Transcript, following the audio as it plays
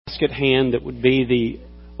task at hand that would be the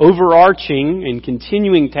overarching and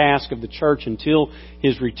continuing task of the church until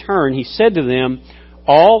His return, He said to them,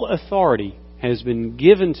 "All authority has been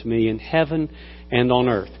given to me in heaven and on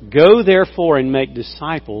earth. Go therefore and make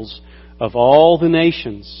disciples of all the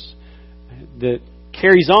nations." That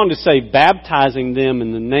carries on to say, baptizing them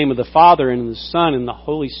in the name of the Father and the Son and the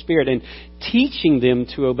Holy Spirit, and teaching them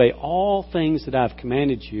to obey all things that I've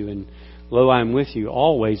commanded you. And lo, I am with you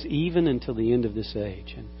always, even until the end of this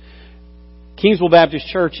age. And Kingsville Baptist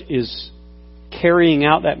Church is carrying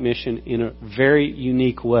out that mission in a very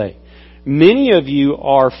unique way. Many of you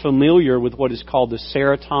are familiar with what is called the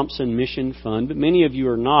Sarah Thompson Mission Fund, but many of you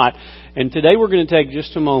are not. And today we're going to take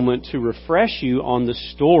just a moment to refresh you on the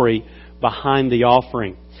story behind the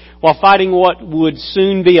offering. While fighting what would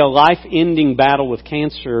soon be a life-ending battle with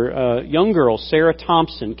cancer, a young girl, Sarah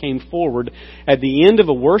Thompson, came forward at the end of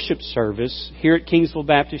a worship service here at Kingsville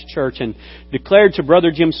Baptist Church and declared to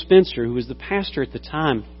Brother Jim Spencer, who was the pastor at the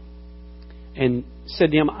time, and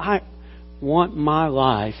said to him, "I want my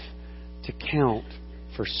life to count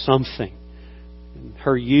for something." In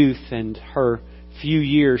her youth and her few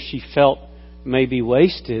years she felt may be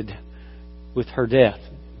wasted with her death.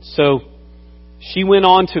 So she went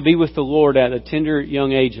on to be with the Lord at a tender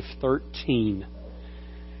young age of 13.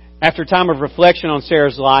 After a time of reflection on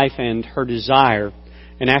Sarah's life and her desire,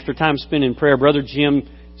 and after time spent in prayer, Brother Jim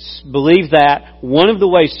believed that one of the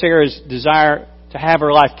ways Sarah's desire to have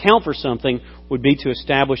her life count for something would be to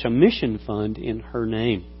establish a mission fund in her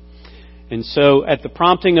name. And so, at the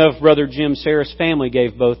prompting of Brother Jim, Sarah's family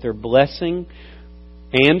gave both their blessing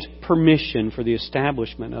and permission for the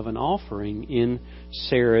establishment of an offering in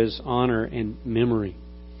Sarah's honor and memory.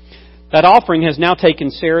 That offering has now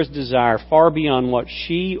taken Sarah's desire far beyond what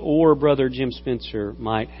she or Brother Jim Spencer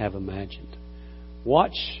might have imagined.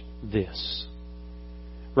 Watch this.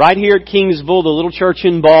 Right here at Kingsville, the little church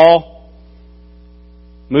in Ball,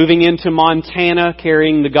 moving into Montana,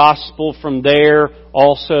 carrying the gospel from there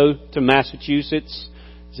also to Massachusetts.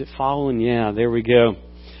 Is it following? Yeah, there we go.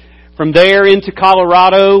 From there into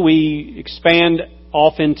Colorado, we expand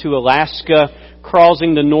off into Alaska,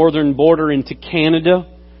 crossing the northern border into Canada,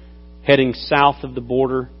 heading south of the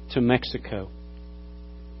border to Mexico.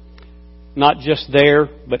 Not just there,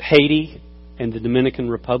 but Haiti and the Dominican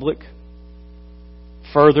Republic.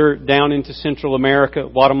 Further down into Central America,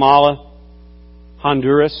 Guatemala,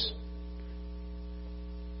 Honduras,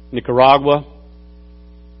 Nicaragua,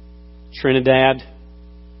 Trinidad,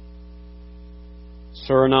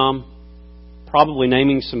 Suriname, probably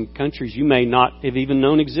naming some countries you may not have even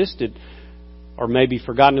known existed or maybe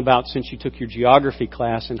forgotten about since you took your geography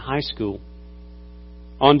class in high school.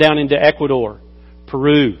 On down into Ecuador,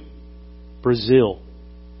 Peru, Brazil.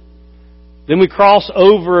 Then we cross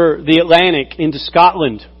over the Atlantic into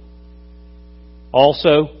Scotland.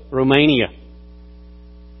 Also Romania,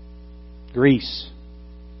 Greece,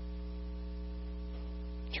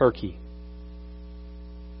 Turkey,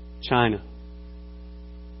 China,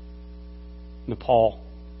 Nepal,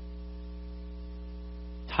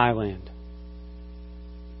 Thailand,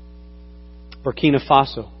 Burkina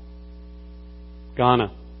Faso,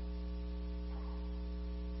 Ghana,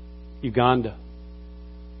 Uganda,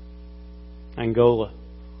 Angola,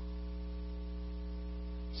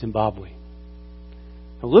 Zimbabwe.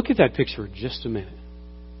 Now look at that picture for just a minute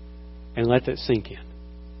and let that sink in.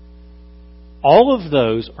 All of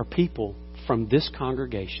those are people from this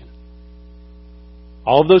congregation.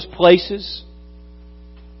 All of those places,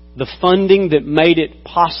 the funding that made it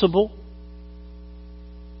possible.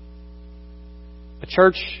 A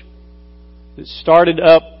church that started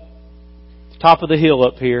up the top of the hill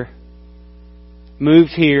up here,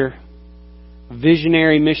 moved here,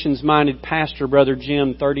 visionary, missions-minded pastor, Brother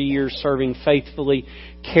Jim, 30 years serving faithfully,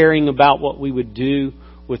 caring about what we would do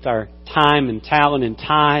with our time and talent and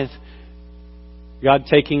tithe. God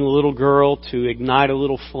taking a little girl to ignite a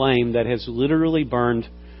little flame that has literally burned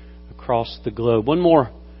across the globe. One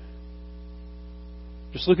more.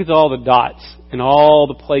 Just look at all the dots and all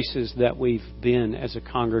the places that we've been as a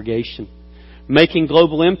congregation. Making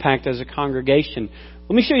global impact as a congregation.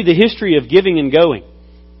 Let me show you the history of giving and going.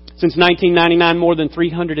 Since 1999, more than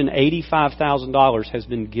 $385,000 has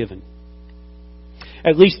been given.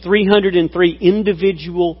 At least 303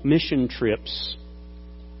 individual mission trips.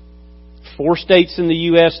 4 states in the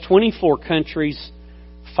U.S., 24 countries,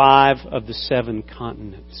 5 of the 7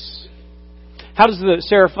 continents. How does the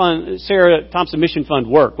Sarah Thompson Mission Fund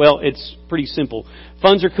work? Well, it's pretty simple.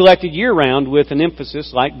 Funds are collected year-round with an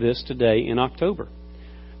emphasis like this today in October.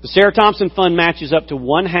 The Sarah Thompson Fund matches up to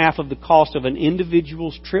 1/2 of the cost of an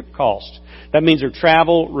individual's trip cost. That means their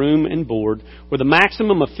travel, room, and board, with a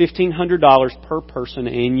maximum of $1,500 per person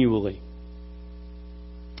annually.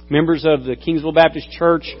 Members of the Kingsville Baptist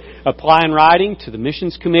Church apply in writing to the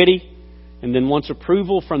Missions Committee, and then once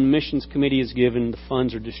approval from the Missions Committee is given, the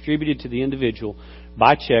funds are distributed to the individual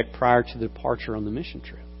by check prior to the departure on the mission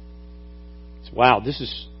trip. So, wow, this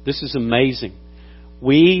is amazing.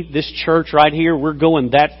 This church right here, we're going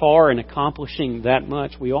that far and accomplishing that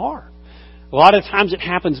much. We are. A lot of times it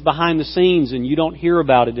happens behind the scenes and you don't hear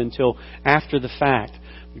about it until after the fact.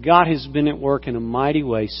 God has been at work in a mighty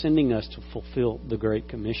way, sending us to fulfill the Great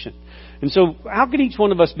Commission. And so, how could each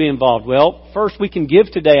one of us be involved? Well, first, we can give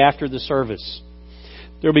today after the service.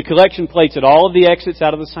 There will be collection plates at all of the exits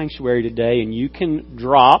out of the sanctuary today, and you can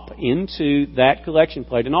drop into that collection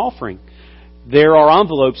plate an offering. There are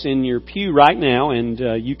envelopes in your pew right now, and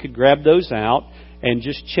you could grab those out and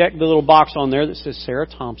just check the little box on there that says Sarah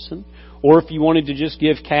Thompson. Or if you wanted to just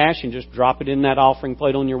give cash and just drop it in that offering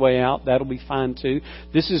plate on your way out, that'll be fine too.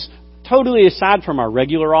 This is totally aside from our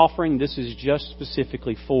regular offering. This is just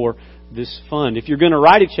specifically for this fund. If you're going to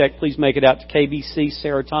write a check, please make it out to KBC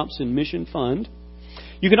Sarah Thompson Mission Fund.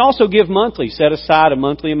 You can also give monthly. Set aside a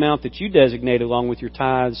monthly amount that you designate along with your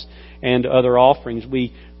tithes and other offerings.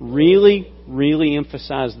 We really, really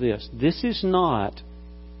emphasize this. This is not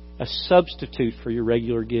a substitute for your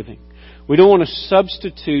regular giving. We don't want to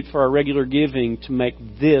substitute for our regular giving to make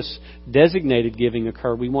this designated giving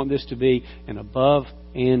occur. We want this to be an above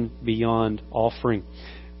and beyond offering.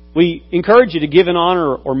 We encourage you to give in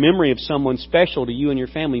honor or memory of someone special to you and your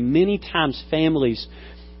family. Many times families,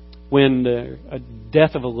 when a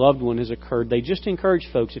death of a loved one has occurred, they just encourage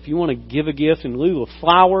folks, if you want to give a gift in lieu of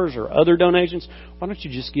flowers or other donations, why don't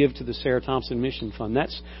you just give to the Sarah Thompson Mission Fund?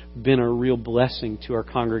 That's been a real blessing to our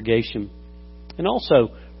congregation. And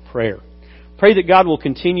also, prayer. Pray that God will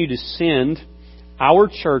continue to send our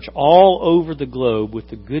church all over the globe with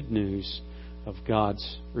the good news of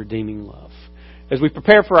God's redeeming love. As we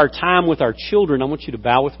prepare for our time with our children, I want you to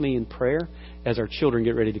bow with me in prayer as our children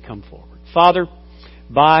get ready to come forward. Father,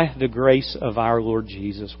 by the grace of our Lord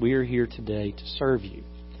Jesus, we are here today to serve you.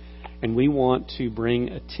 And we want to bring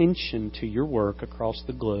attention to your work across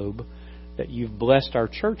the globe that you've blessed our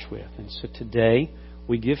church with. And so today,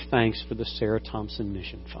 we give thanks for the Sarah Thompson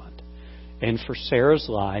Mission Fund and for Sarah's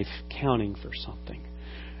life counting for something.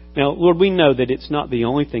 Now, Lord, we know that it's not the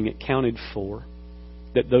only thing it counted for,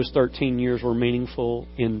 that those 13 years were meaningful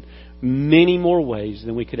in many more ways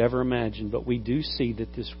than we could ever imagine. But we do see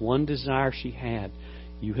that this one desire she had,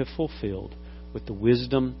 you have fulfilled with the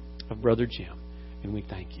wisdom of Brother Jim. And we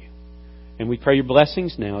thank you. And we pray your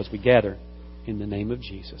blessings now as we gather in the name of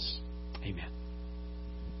Jesus. Amen.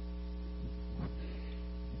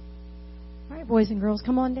 All right, boys and girls,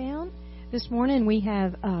 come on down. This morning we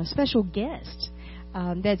have a special guest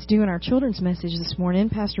that's doing our children's message this morning.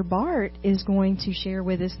 Pastor Bart is going to share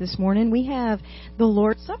with us this morning. We have the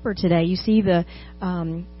Lord's Supper today. You see the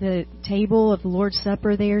table of the Lord's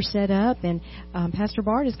Supper there set up, and Pastor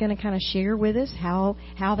Bart is going to kind of share with us how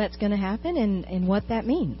that's going to happen and what that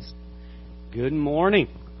means. Good morning.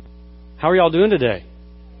 How are y'all doing today?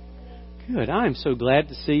 Good. I am so glad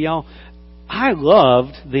to see y'all. I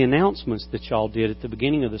loved the announcements that y'all did at the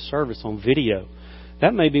beginning of the service on video.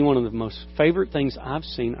 That may be one of the most favorite things I've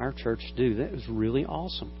seen our church do. That was really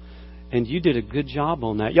awesome. And you did a good job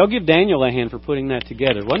on that. Y'all give Daniel a hand for putting that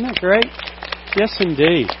together. Wasn't that great? Yes,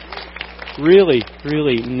 indeed. Really,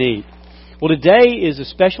 really neat. Well, today is a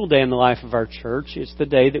special day in the life of our church. It's the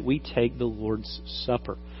day that we take the Lord's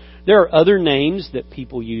Supper. There are other names that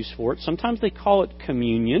people use for it. Sometimes they call it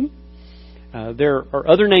communion. There are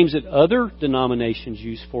other names that other denominations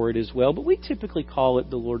use for it as well, but we typically call it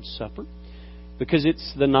the Lord's Supper because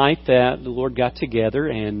it's the night that the Lord got together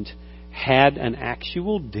and had an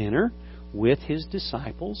actual dinner with His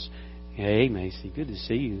disciples. Hey, Macy, good to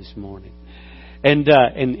see you this morning. And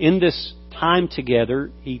in this time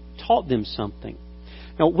together, He taught them something.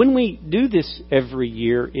 Now, when we do this every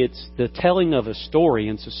year, it's the telling of a story.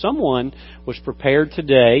 And so someone was prepared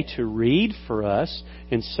today to read for us.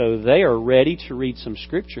 And so they are ready to read some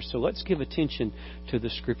Scripture. So let's give attention to the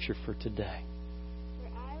Scripture for today.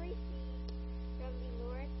 For I received from the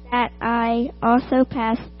Lord that I also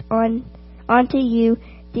passed on to you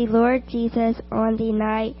the Lord Jesus on the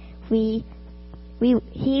night He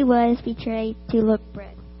was betrayed to look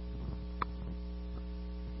bread.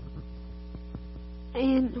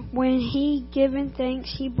 And when he given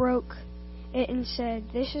thanks, he broke it and said,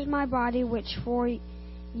 "This is my body, which for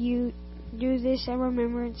you do this in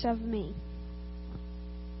remembrance of me."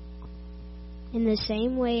 In the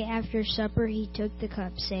same way, after supper, he took the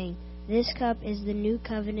cup, saying, "This cup is the new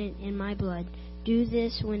covenant in my blood. Do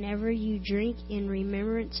this whenever you drink in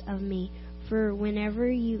remembrance of me. For whenever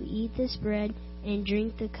you eat this bread and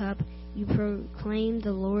drink the cup, you proclaim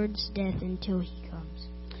the Lord's death until he comes."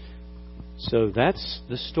 So that's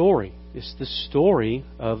the story. It's the story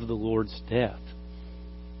of the Lord's death.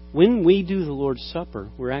 When we do the Lord's Supper,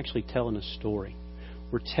 we're actually telling a story.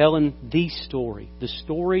 We're telling the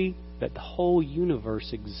story that the whole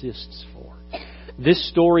universe exists for. This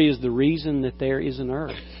story is the reason that there is an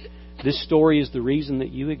earth. This story is the reason that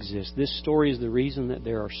you exist. This story is the reason that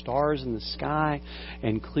there are stars in the sky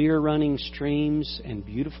and clear running streams and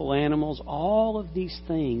beautiful animals. All of these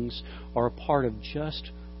things are a part of just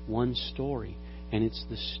one story, and it's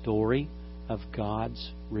the story of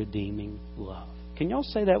God's redeeming love. Can y'all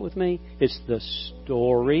say that with me? It's the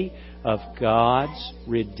story of God's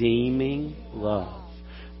redeeming love.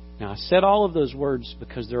 Now, I said all of those words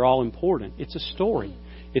because they're all important. It's a story.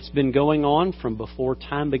 It's been going on from before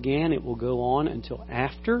time began. It will go on until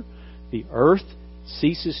after the earth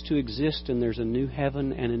ceases to exist and there's a new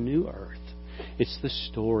heaven and a new earth. It's the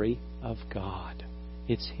story of God.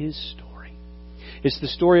 It's His story. It's the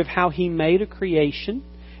story of how He made a creation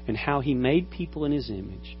and how He made people in His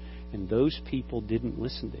image. And those people didn't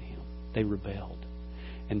listen to Him. They rebelled.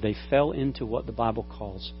 And they fell into what the Bible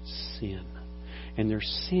calls sin. And their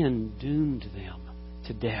sin doomed them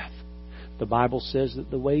to death. The Bible says that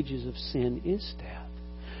the wages of sin is death.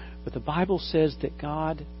 But the Bible says that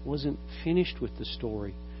God wasn't finished with the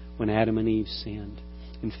story when Adam and Eve sinned.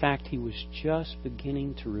 In fact, He was just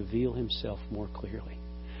beginning to reveal Himself more clearly.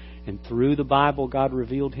 And through the Bible, God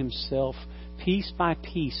revealed Himself piece by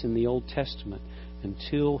piece in the Old Testament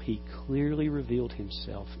until He clearly revealed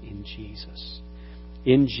Himself in Jesus.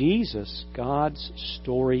 In Jesus, God's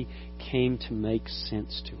story came to make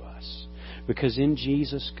sense to us. Because in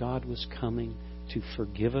Jesus, God was coming to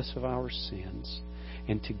forgive us of our sins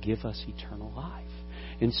and to give us eternal life.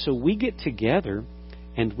 And so we get together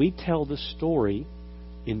and we tell the story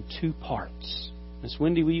in two parts. Miss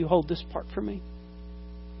Wendy, will you hold this part for me?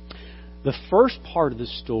 The first part of the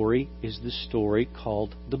story is the story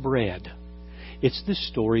called the bread. It's the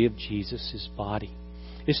story of Jesus' body.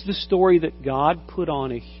 It's the story that God put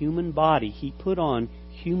on a human body. He put on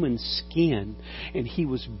human skin, and He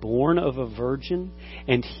was born of a virgin,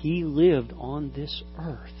 and He lived on this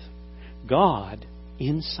earth. God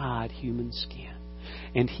inside human skin.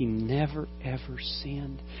 And He never ever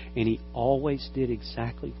sinned, and He always did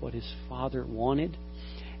exactly what His Father wanted,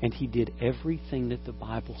 and He did everything that the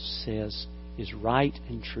Bible says is right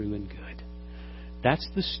and true and good. That's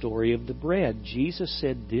the story of the bread. Jesus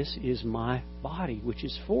said, "This is my body, which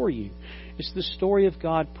is for you." It's the story of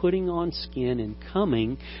God putting on skin and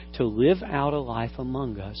coming to live out a life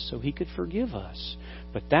among us so He could forgive us.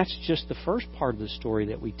 But that's just the first part of the story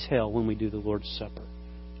that we tell when we do the Lord's Supper.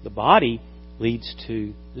 The body leads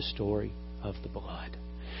to the story of the blood.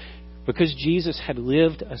 Because Jesus had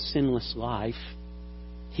lived a sinless life,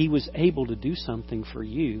 He was able to do something for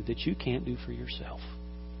you that you can't do for yourself.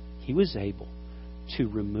 He was able to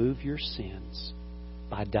remove your sins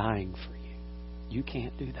by dying for you. You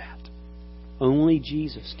can't do that. Only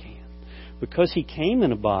Jesus can. Because He came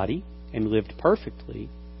in a body and lived perfectly,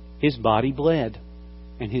 His body bled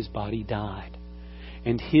and His body died.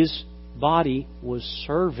 And His body was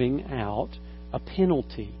serving out a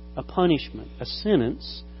penalty, a punishment, a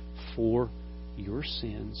sentence for your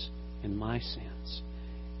sins and my sins.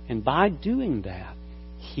 And by doing that,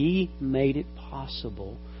 He made it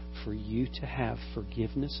possible for you to have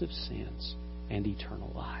forgiveness of sins and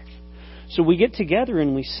eternal life. So we get together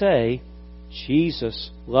and we say,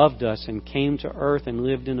 Jesus loved us and came to earth and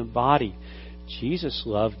lived in a body. Jesus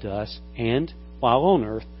loved us and, while on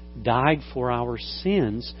earth, died for our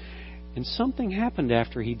sins. And something happened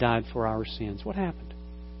after He died for our sins. What happened?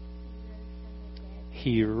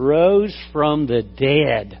 He rose from the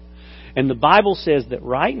dead. And the Bible says that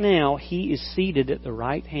right now He is seated at the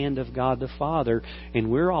right hand of God the Father,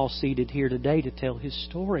 and we're all seated here today to tell His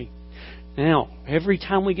story. Now, every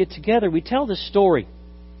time we get together, we tell this story.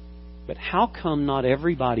 But how come not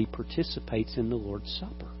everybody participates in the Lord's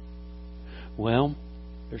Supper? Well,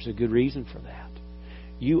 there's a good reason for that.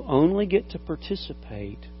 You only get to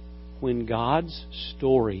participate when God's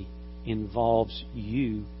story involves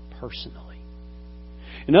you personally.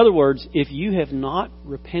 In other words, if you have not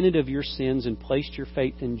repented of your sins and placed your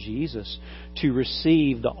faith in Jesus to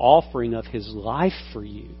receive the offering of His life for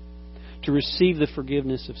you, to receive the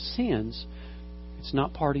forgiveness of sins, it's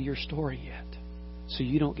not part of your story yet. So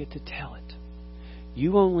you don't get to tell it.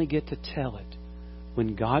 You only get to tell it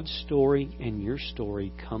when God's story and your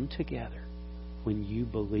story come together when you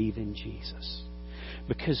believe in Jesus.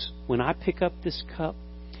 Because when I pick up this cup,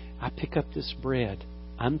 I pick up this bread,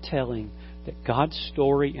 I'm telling that God's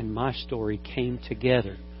story and my story came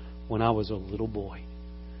together when I was a little boy.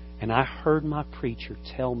 And I heard my preacher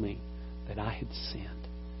tell me that I had sinned.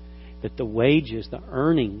 That the wages, the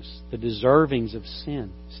earnings, the deservings of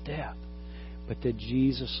sin is death. But that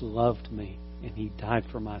Jesus loved me and He died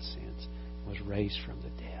for my sins and was raised from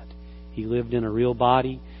the dead. He lived in a real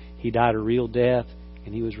body. He died a real death.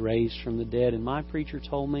 And He was raised from the dead. And my preacher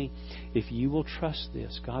told me, if you will trust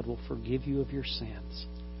this, God will forgive you of your sins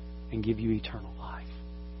and give you eternal life.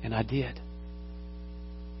 And I did.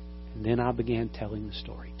 And then I began telling the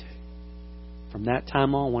story too. From that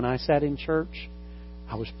time on, when I sat in church,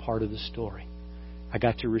 I was part of the story. I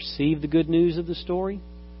got to receive the good news of the story,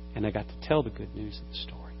 and I got to tell the good news of the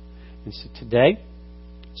story. And so today,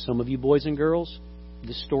 some of you boys and girls,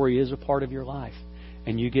 this story is a part of your life.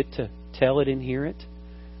 And you get to tell it and hear it.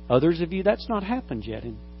 Others of you, that's not happened yet.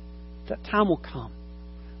 And that time will come.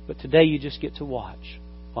 But today you just get to watch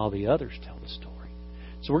while the others tell the story.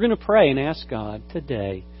 So we're going to pray and ask God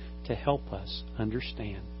today to help us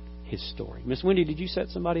understand His story. Miss Wendy, did you set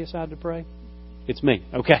somebody aside to pray? It's me.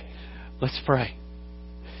 Okay. Let's pray.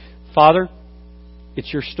 Father,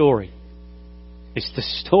 it's your story. It's the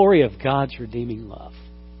story of God's redeeming love.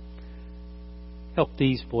 Help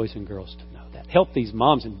these boys and girls to know that. Help these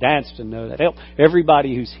moms and dads to know that. Help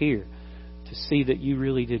everybody who's here to see that you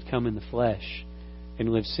really did come in the flesh and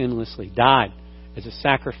live sinlessly, died as a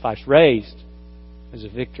sacrifice, raised as a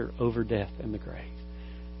victor over death and the grave.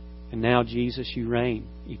 And now, Jesus, you reign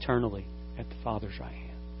eternally at the Father's right hand.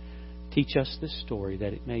 Teach us this story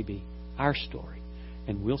that it may be our story.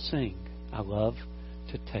 And we'll sing, I love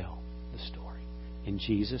to tell the story. In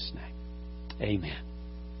Jesus' name, amen.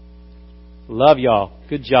 Love y'all.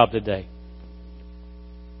 Good job today.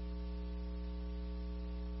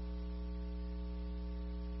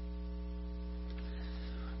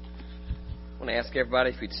 I want to ask everybody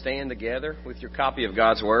if you'd stand together with your copy of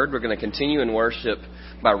God's Word. We're going to continue in worship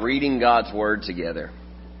by reading God's Word together.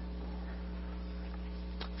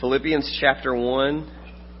 Philippians chapter 1,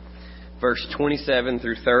 verse 27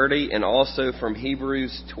 through 30, and also from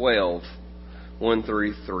Hebrews 12, 1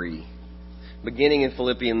 through 3. Beginning in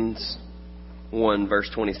Philippians 1, verse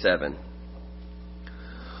 27.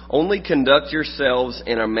 Only conduct yourselves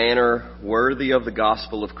in a manner worthy of the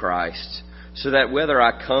gospel of Christ, so that whether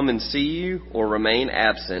I come and see you or remain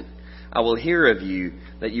absent, I will hear of you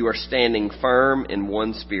that you are standing firm in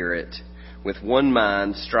one spirit, with one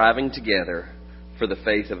mind, striving together for the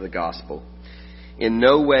faith of the gospel. In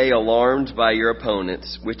no way alarmed by your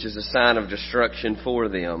opponents, which is a sign of destruction for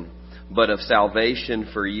them, but of salvation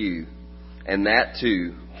for you, and that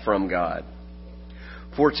too from God.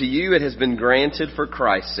 For to you it has been granted for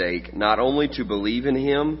Christ's sake, not only to believe in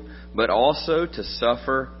Him, but also to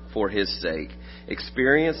suffer for His sake,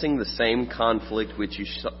 experiencing the same conflict which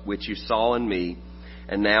you saw in me,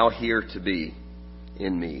 and now hear to be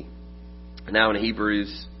in me. Now in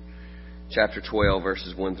Hebrews chapter 12,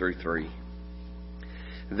 verses 1 through 3.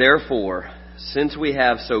 Therefore, since we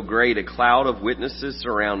have so great a cloud of witnesses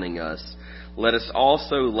surrounding us, let us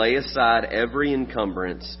also lay aside every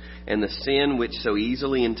encumbrance and the sin which so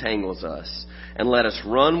easily entangles us, and let us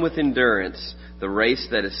run with endurance the race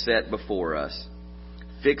that is set before us,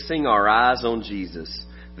 fixing our eyes on Jesus,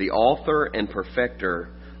 the author and perfecter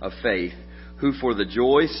of faith, who for the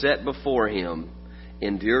joy set before Him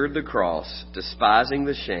endured the cross, despising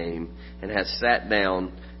the shame, and has sat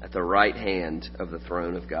down at the right hand of the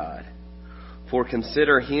throne of God. For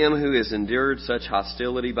consider Him who has endured such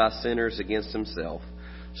hostility by sinners against Himself,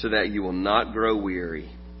 so that you will not grow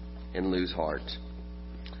weary and lose heart.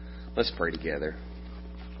 Let's pray together.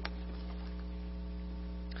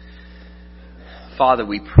 Father,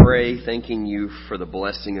 we pray thanking you for the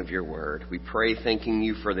blessing of your word. We pray thanking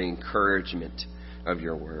you for the encouragement of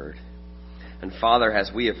your word. And Father,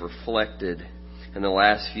 as we have reflected in the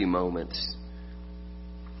last few moments,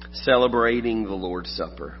 celebrating the Lord's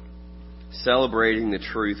Supper, celebrating the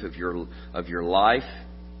truth of your life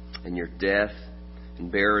and your death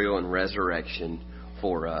and burial and resurrection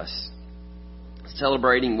for us,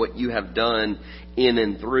 celebrating what you have done in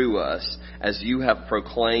and through us as you have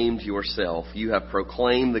proclaimed yourself. You have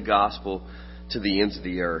proclaimed the gospel to the ends of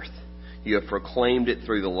the earth. You have proclaimed it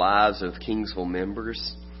through the lives of Kingsville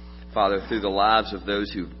members, Father, through the lives of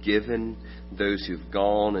those who've given, those who've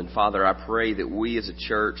gone. And Father, I pray that we as a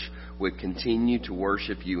church would continue to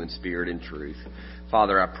worship you in spirit and truth.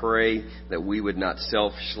 Father, I pray that we would not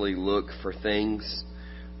selfishly look for things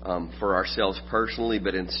for ourselves personally,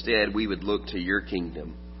 but instead we would look to your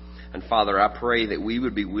kingdom. And Father, I pray that we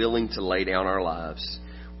would be willing to lay down our lives.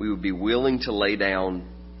 We would be willing to lay down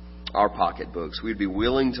our pocketbooks. We'd be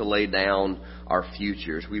willing to lay down our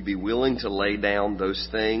futures. We'd be willing to lay down those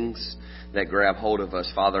things that grab hold of us,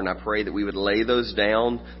 Father. And I pray that we would lay those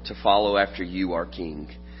down to follow after you, our King.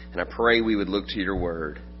 And I pray we would look to your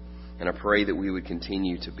word. And I pray that we would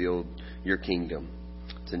continue to build your kingdom.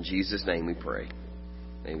 It's in Jesus' name we pray.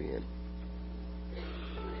 Amen.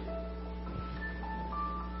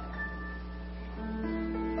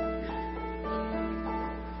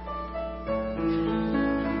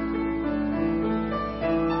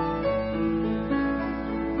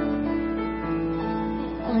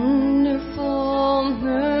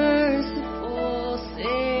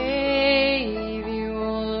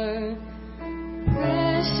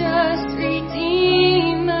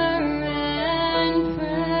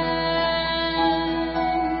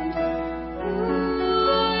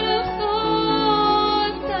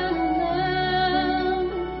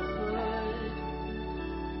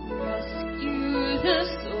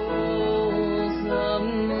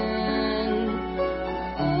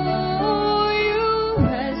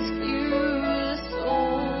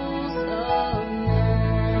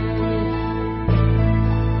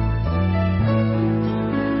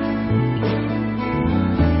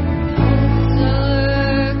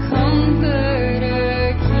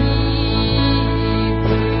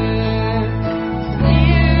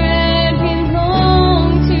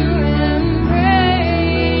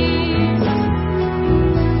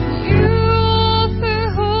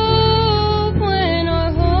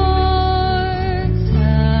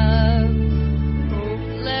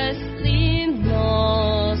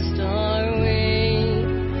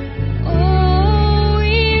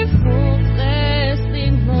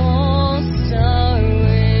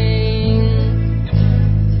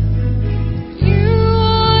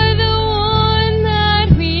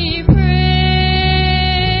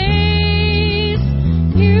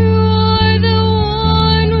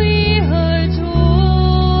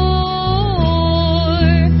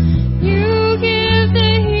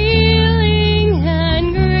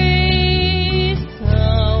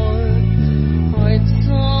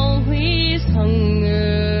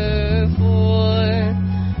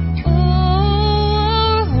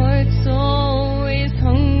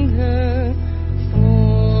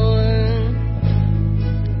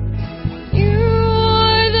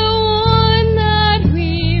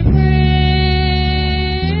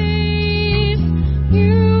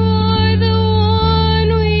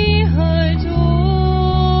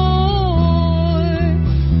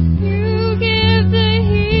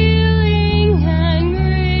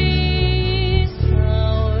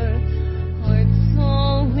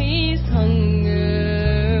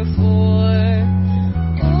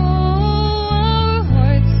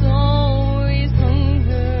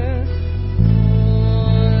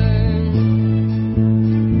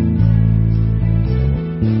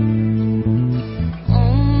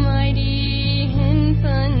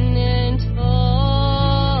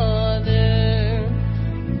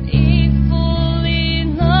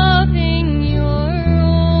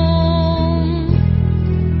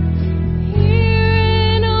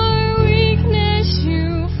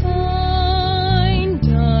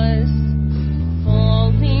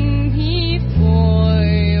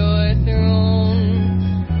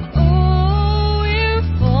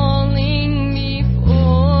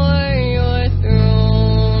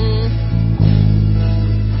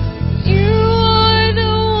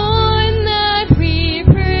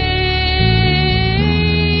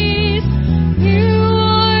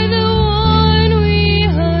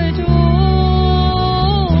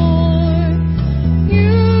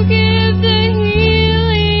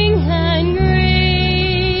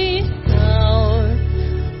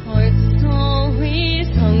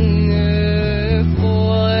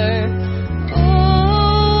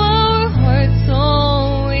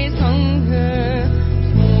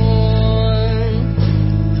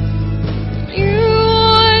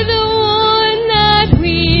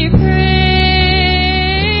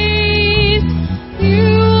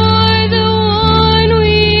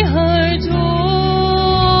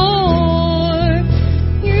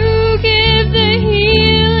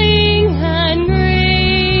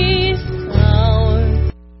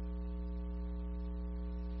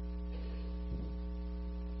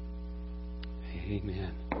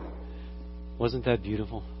 Wasn't that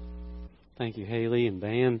beautiful? Thank you, Haley and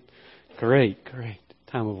band. Great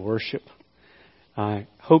time of worship. I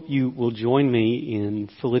hope you will join me in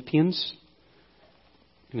Philippians.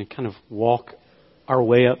 I'm going to kind of walk our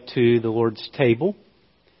way up to the Lord's table.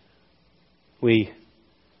 We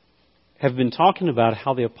have been talking about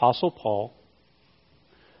how the Apostle Paul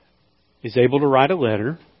is able to write a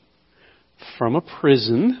letter from a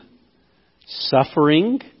prison,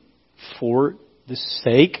 suffering for the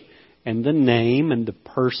sake and the name and the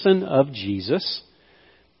person of Jesus,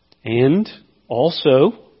 and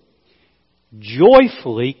also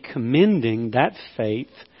joyfully commending that faith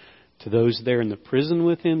to those there in the prison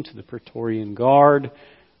with him, to the Praetorian Guard,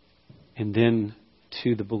 and then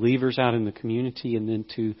to the believers out in the community, and then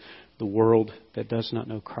to the world that does not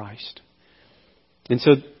know Christ. And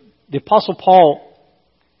so the Apostle Paul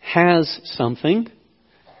has something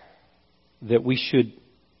that we should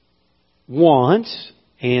want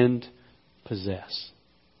and possess.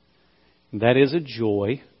 And that is a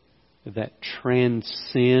joy that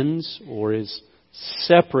transcends or is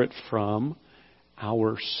separate from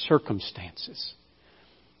our circumstances.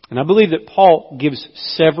 And I believe that Paul gives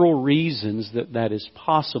several reasons that that is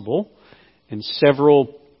possible and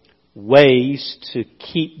several ways to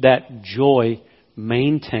keep that joy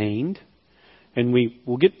maintained. And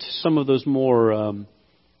we'll get to some of those more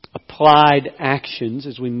applied actions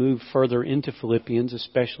as we move further into Philippians,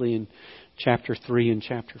 especially in chapter 3 and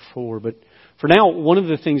chapter 4. But for now, one of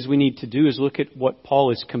the things we need to do is look at what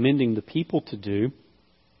Paul is commending the people to do,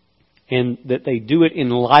 and that they do it in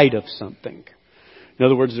light of something. In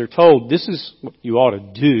other words, they're told, this is what you ought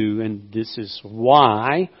to do, and this is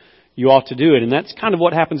why you ought to do it. And that's kind of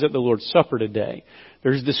what happens at the Lord's Supper today.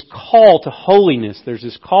 There's this call to holiness. There's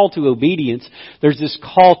this call to obedience. There's this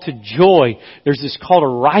call to joy. There's this call to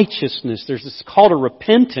righteousness. There's this call to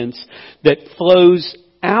repentance that flows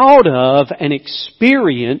out of an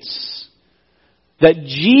experience that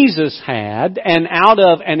Jesus had and out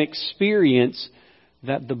of an experience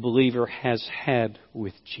that the believer has had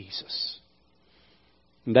with Jesus.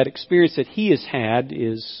 And that experience that he has had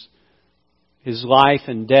is His life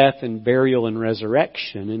and death and burial and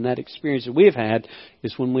resurrection. And that experience that we have had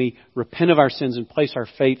is when we repent of our sins and place our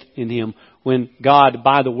faith in Him, when God,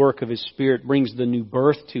 by the work of His Spirit, brings the new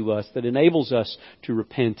birth to us that enables us to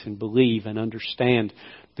repent and believe and understand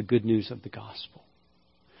the good news of the gospel.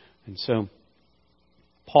 And so,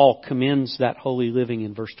 Paul commends that holy living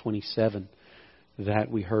in verse 27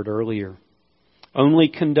 that we heard earlier. Only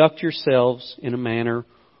conduct yourselves in a manner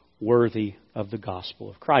worthy of the gospel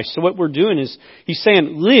of Christ. So what we're doing is, he's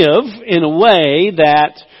saying, live in a way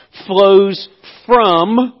that flows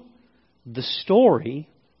from the story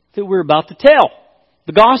that we're about to tell.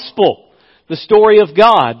 The gospel. The story of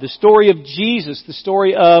God. The story of Jesus. The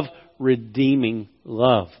story of redeeming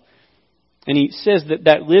love. And he says that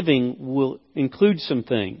that living will include some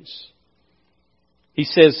things. He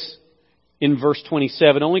says in verse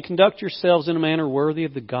 27, only conduct yourselves in a manner worthy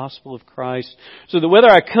of the gospel of Christ, so that whether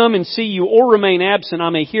I come and see you or remain absent, I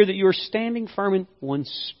may hear that you are standing firm in one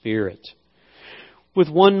spirit, with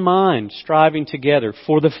one mind, striving together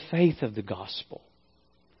for the faith of the gospel,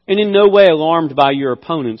 and in no way alarmed by your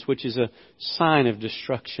opponents, which is a sign of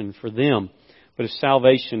destruction for them, but of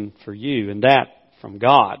salvation for you, and that from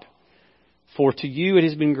God. For to you it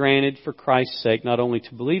has been granted for Christ's sake not only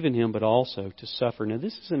to believe in Him, but also to suffer. Now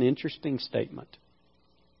this is an interesting statement.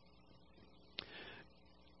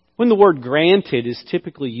 When the word granted is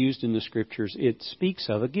typically used in the Scriptures, it speaks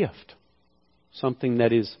of a gift. Something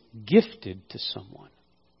that is gifted to someone.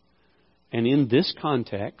 And in this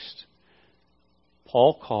context,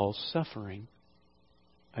 Paul calls suffering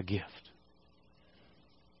a gift.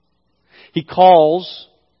 He calls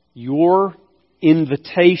your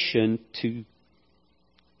invitation to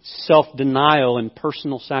self-denial and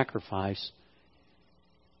personal sacrifice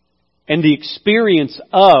and the experience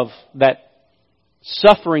of that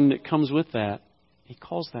suffering that comes with that, he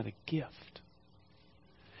calls that a gift.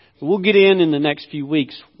 We'll get in the next few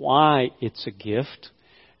weeks why it's a gift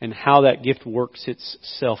and how that gift works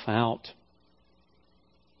itself out.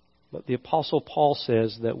 But the Apostle Paul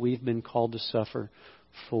says that we've been called to suffer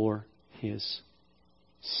for His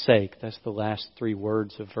sake. That's the last three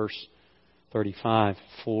words of verse 29,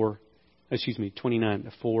 for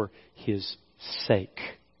His sake.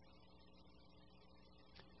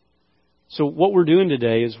 So what we're doing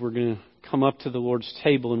today is we're going to come up to the Lord's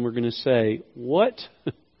table and we're going to say, what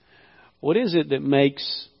is it that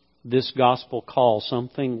makes this gospel call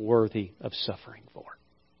something worthy of suffering for?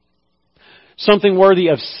 Something worthy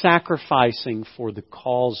of sacrificing for the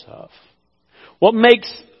cause of? What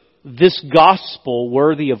makes this gospel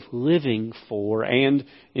worthy of living for and,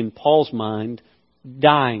 in Paul's mind,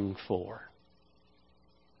 dying for?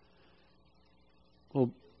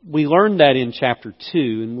 Well, we learned that in chapter 2,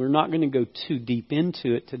 and we're not going to go too deep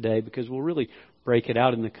into it today because we'll really break it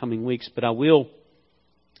out in the coming weeks. But I will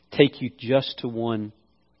take you just to one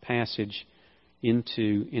passage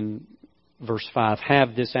in verse 5,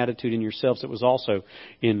 have this attitude in yourselves that was also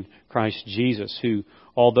in Christ Jesus, who,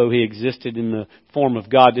 although He existed in the form of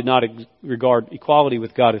God, did not regard equality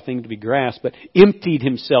with God a thing to be grasped, but emptied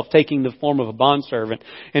Himself, taking the form of a bondservant,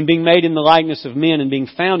 and being made in the likeness of men, and being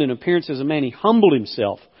found in appearance as a man, He humbled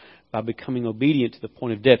Himself by becoming obedient to the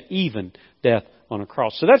point of death, even death on a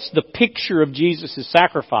cross. So that's the picture of Jesus'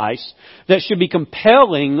 sacrifice that should be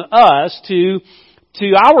compelling us to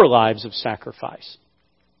our lives of sacrifice.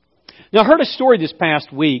 Now, I heard a story this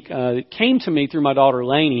past week that came to me through my daughter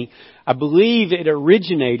Lainey. I believe it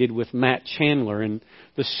originated with Matt Chandler, and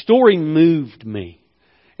the story moved me.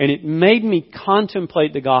 And it made me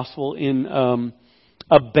contemplate the gospel in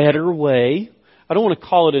a better way. I don't want to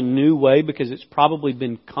call it a new way because it's probably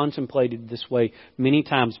been contemplated this way many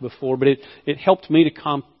times before, but it helped me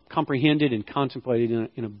to comprehend it and contemplate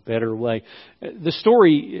it in a better way. The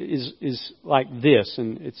story is like this,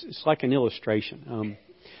 and it's like an illustration.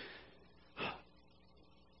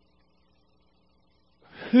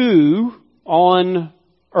 Who on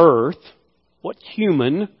earth, what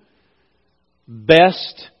human,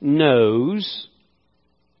 best knows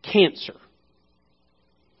cancer?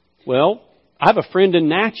 Well, I have a friend in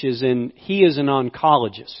Natchez, and he is an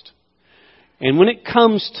oncologist. And when it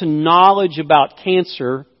comes to knowledge about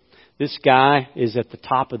cancer, this guy is at the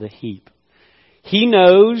top of the heap. He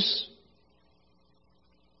knows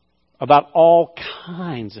about all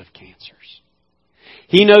kinds of cancers.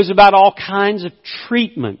 He knows about all kinds of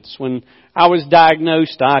treatments. When I was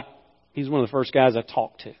diagnosed, he's one of the first guys I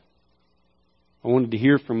talked to. I wanted to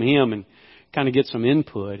hear from him and kind of get some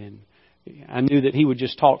input. And I knew that he would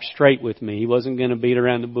just talk straight with me. He wasn't going to beat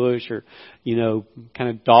around the bush or, kind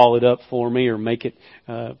of doll it up for me or make it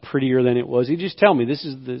prettier than it was. He'd just tell me this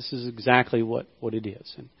is exactly what it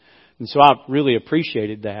is. And so I really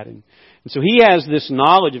appreciated that. And so he has this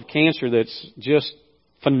knowledge of cancer that's just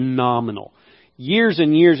phenomenal. Years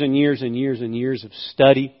and years and years and years and years of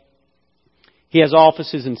study. He has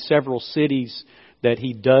offices in several cities that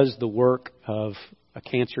he does the work of a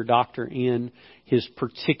cancer doctor in. His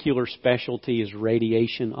particular specialty is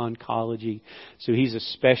radiation oncology. So he's a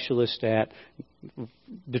specialist at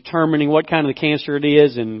determining what kind of cancer it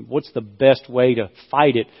is and what's the best way to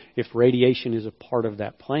fight it if radiation is a part of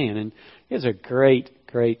that plan. And he has a great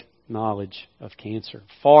knowledge of cancer.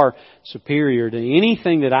 Far superior to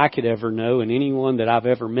anything that I could ever know and anyone that I've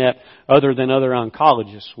ever met other than other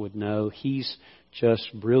oncologists would know. He's just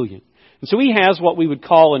brilliant. And so he has what we would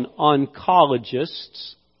call an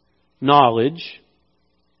oncologist's knowledge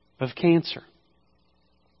of cancer.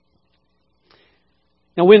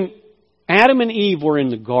 Now when Adam and Eve were in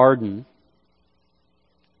the garden,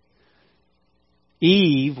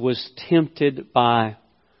 Eve was tempted by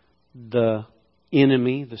the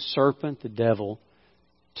enemy, the serpent, the devil,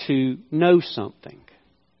 to know something.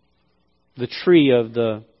 The tree of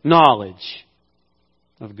the knowledge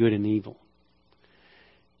of good and evil.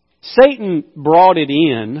 Satan brought it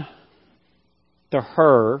in to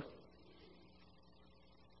her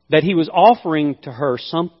that he was offering to her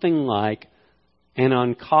something like an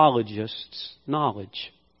oncologist's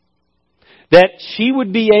knowledge. That she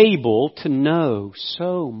would be able to know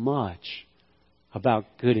so much about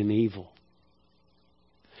good and evil.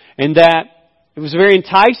 And that it was very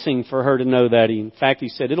enticing for her to know that. In fact, he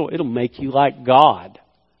said, it'll make you like God.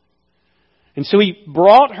 And so he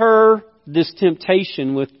brought her this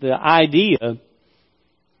temptation with the idea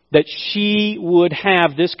that she would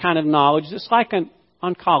have this kind of knowledge. It's like an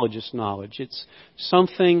oncologist knowledge. It's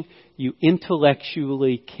something you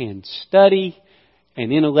intellectually can study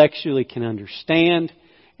and intellectually can understand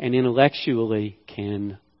and intellectually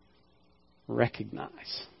can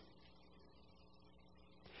recognize.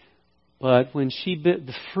 But when she bit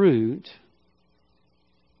the fruit,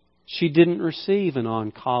 she didn't receive an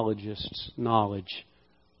oncologist's knowledge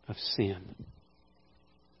of sin.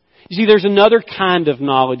 You see, there's another kind of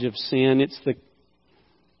knowledge of sin. It's the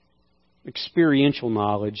experiential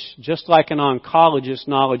knowledge. Just like an oncologist's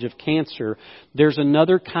knowledge of cancer, there's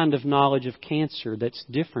another kind of knowledge of cancer that's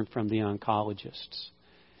different from the oncologist's.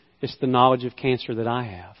 It's the knowledge of cancer that I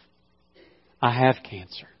have. I have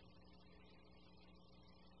cancer.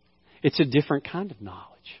 It's a different kind of knowledge.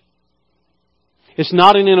 It's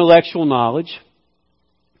not an intellectual knowledge.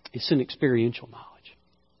 It's an experiential knowledge.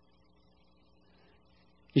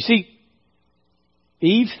 You see,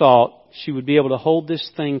 Eve thought she would be able to hold this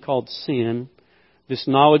thing called sin, this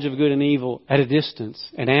knowledge of good and evil, at a distance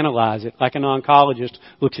and analyze it like an oncologist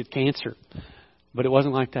looks at cancer. But it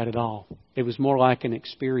wasn't like that at all. It was more like an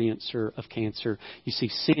experiencer of cancer. You see,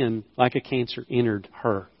 sin, like a cancer, entered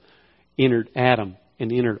her, entered Adam,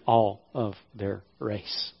 and entered all of their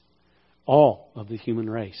race. All of the human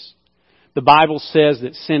race. The Bible says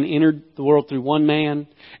that sin entered the world through one man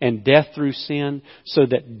and death through sin, so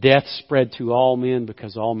that death spread to all men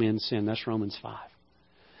because all men sinned. That's Romans 5.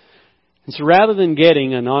 And so rather than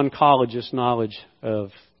getting an oncologist knowledge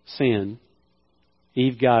of sin,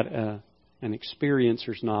 Eve got an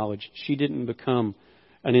experiencer's knowledge. She didn't become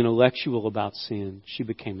an intellectual about sin. She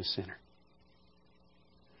became a sinner.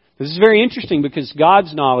 This is very interesting because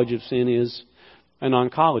God's knowledge of sin is an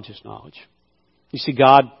oncologist's knowledge. You see,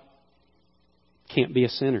 God can't be a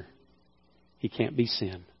sinner. He can't be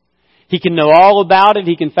sin. He can know all about it.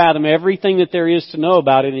 He can fathom everything that there is to know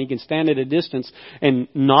about it. And He can stand at a distance and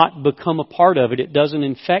not become a part of it. It doesn't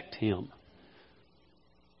infect Him.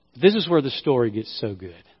 This is where the story gets so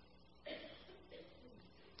good.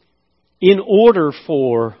 In order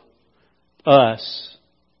for us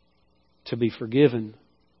to be forgiven,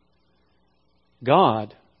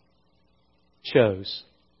 God chose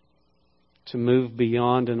to move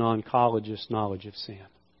beyond an oncologist's knowledge of sin.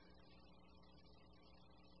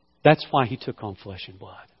 That's why He took on flesh and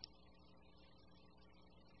blood.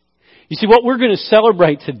 You see, what we're going to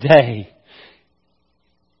celebrate today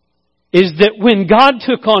is that when God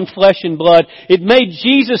took on flesh and blood, it made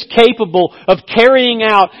Jesus capable of carrying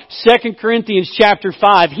out 2 Corinthians chapter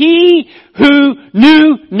 5. He who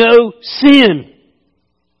knew no sin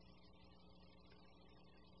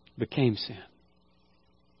became sin.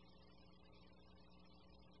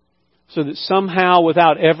 So that somehow,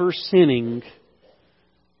 without ever sinning,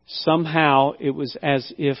 somehow it was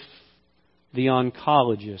as if the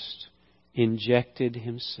oncologist injected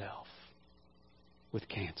himself with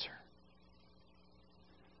cancer,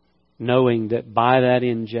 knowing that by that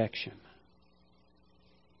injection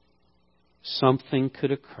something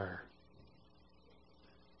could occur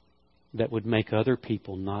that would make other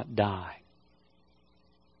people not die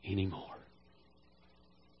anymore.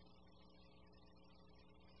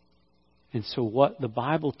 And so what the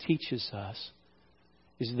Bible teaches us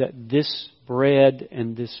is that this bread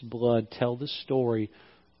and this blood tell the story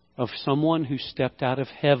of someone who stepped out of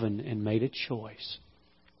heaven and made a choice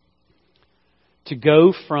to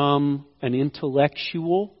go from an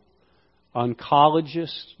intellectual,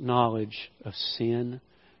 oncologist knowledge of sin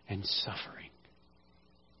and suffering,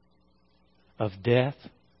 of death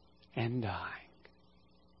and dying,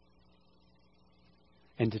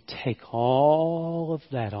 and to take all of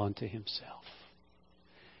that onto Himself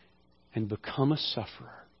and become a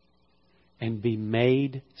sufferer and be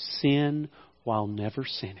made sin while never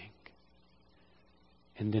sinning,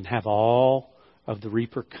 and then have all of the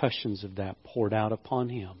repercussions of that poured out upon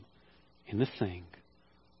Him in the thing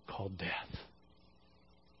called death.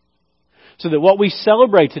 So that what we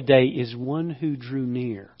celebrate today is one who drew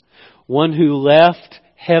near, one who left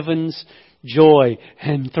heaven's joy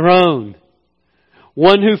and throne,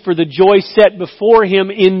 one who for the joy set before Him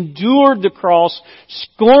endured the cross,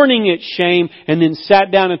 scorning its shame, and then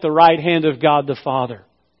sat down at the right hand of God the Father.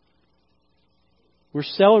 We're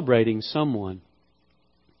celebrating someone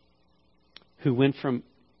who went from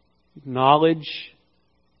knowledge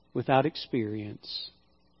without experience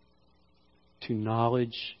to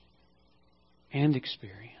knowledge and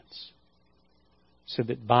experience, so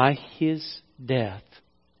that by His death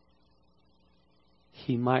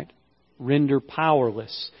He might render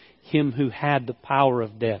powerless him who had the power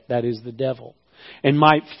of death, that is the devil, and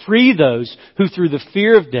might free those who through the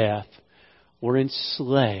fear of death were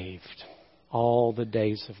enslaved all the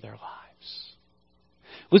days of their lives.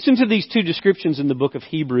 Listen to these two descriptions in the book of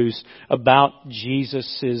Hebrews about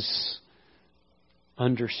Jesus'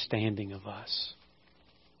 understanding of us.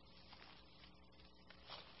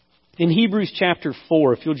 In Hebrews chapter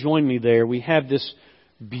 4, if you'll join me there, we have this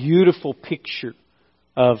beautiful picture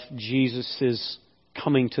of Jesus'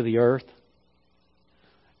 coming to the earth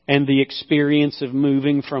and the experience of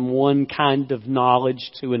moving from one kind of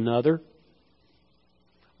knowledge to another,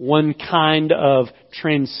 one kind of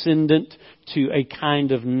transcendent to a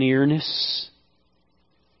kind of nearness.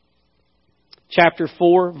 Chapter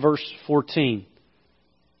 4, verse 14.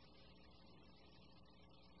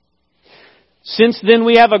 Since then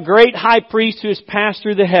we have a great high priest who has passed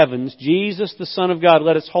through the heavens, Jesus, the Son of God.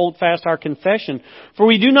 Let us hold fast our confession. For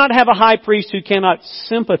we do not have a high priest who cannot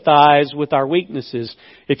sympathize with our weaknesses.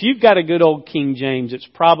 If you've got a good old King James, it's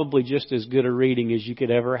probably just as good a reading as you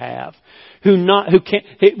could ever have. We do not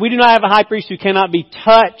have a high priest who cannot be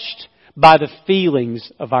touched by the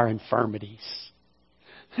feelings of our infirmities.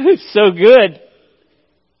 It's so good.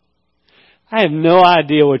 I have no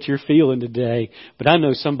idea what you're feeling today, but I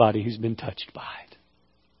know somebody who's been touched by it.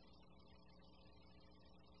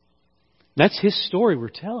 That's His story we're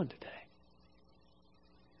telling today.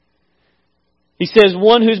 He says,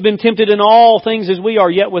 one who's been tempted in all things as we are,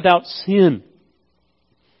 yet without sin.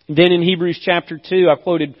 And then in Hebrews chapter 2, I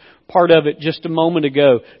quoted part of it just a moment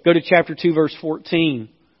ago. Go to chapter 2, verse 14.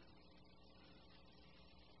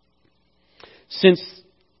 Since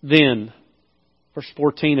then, verse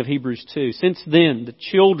 14 of Hebrews 2, since then the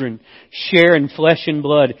children share in flesh and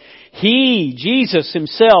blood. He, Jesus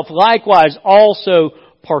Himself, likewise also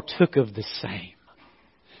partook of the same.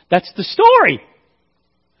 That's the story.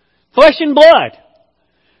 Flesh and blood.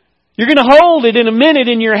 You're going to hold it in a minute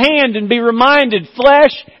in your hand and be reminded,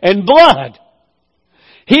 flesh and blood.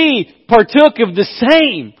 He partook of the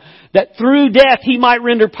same, that through death He might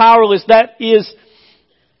render powerless. That is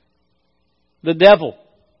the devil,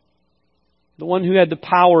 the one who had the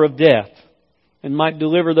power of death, and might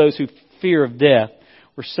deliver those who fear of death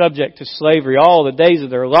were subject to slavery all the days of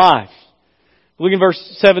their life. Look in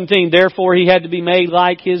verse 17. Therefore He had to be made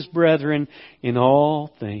like His brethren in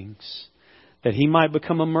all things, that He might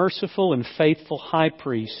become a merciful and faithful high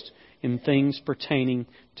priest in things pertaining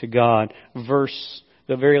to God.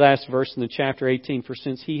 The very last verse in the chapter 18. For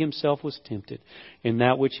since He Himself was tempted in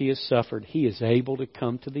that which He has suffered, He is able to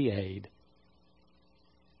come to the aid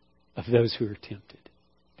of those who are tempted.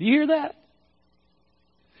 Do you hear that?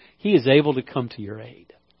 He is able to come to your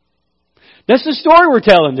aid. That's the story we're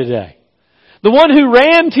telling today. The one who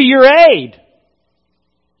ran to your aid.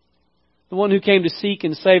 The one who came to seek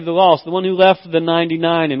and save the lost. The one who left the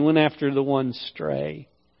 99 and went after the one stray.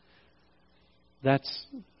 That's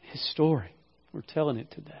His story. We're telling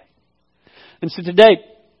it today. And so today,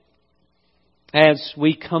 as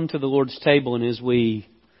we come to the Lord's table and as we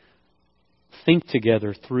think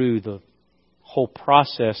together through the whole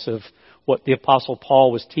process of what the Apostle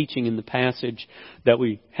Paul was teaching in the passage that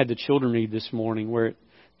we had the children read this morning, where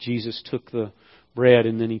Jesus took the bread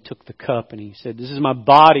and then He took the cup and He said, this is my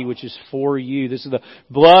body which is for you. This is the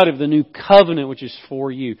blood of the new covenant which is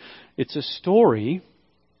for you. It's a story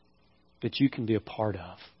that you can be a part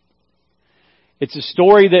of. It's a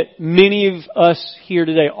story that many of us here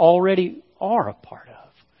today already are a part of.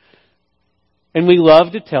 And we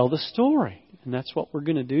love to tell the story. And that's what we're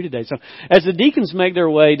going to do today. So as the deacons make their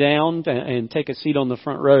way down and take a seat on the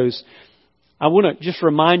front rows, I want to just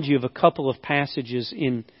remind you of a couple of passages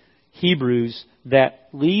in Hebrews that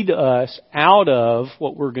lead us out of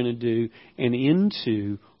what we're going to do and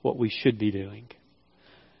into what we should be doing.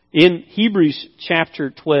 In Hebrews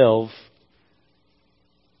chapter 12,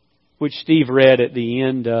 which Steve read at the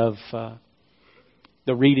end of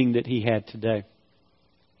the reading that he had today.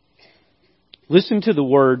 Listen to the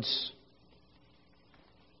words,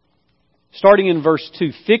 starting in verse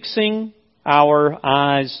 2, fixing our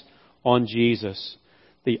eyes on Jesus,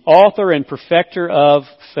 the author and perfecter of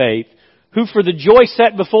faith, who for the joy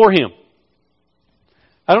set before Him.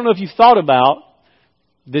 I don't know if you've thought about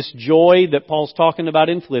this joy that Paul's talking about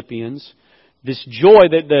in Philippians, this joy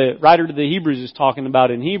that the writer to the Hebrews is talking about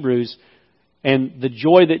in Hebrews, and the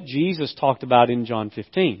joy that Jesus talked about in John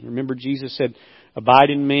 15. Remember, Jesus said, abide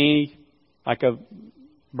in me like a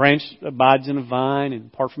branch abides in a vine, and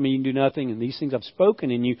apart from me you can do nothing, and these things I've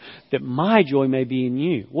spoken in you, that my joy may be in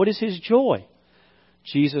you. What is His joy?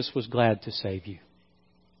 Jesus was glad to save you.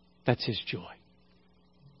 That's His joy.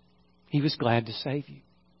 He was glad to save you.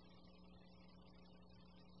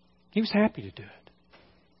 He was happy to do it.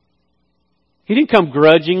 He didn't come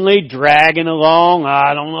grudgingly, dragging along,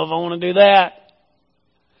 I don't know if I want to do that.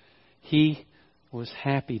 He was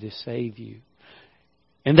happy to save you.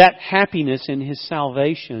 And that happiness in His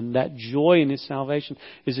salvation, that joy in His salvation,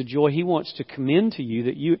 is a joy He wants to commend to you,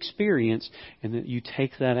 that you experience, and that you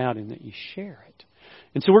take that out and that you share it.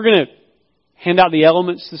 And so we're going to hand out the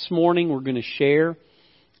elements this morning. We're going to share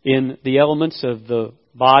in the elements of the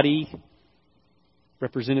body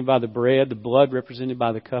represented by the bread, the blood represented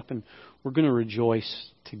by the cup, and we're going to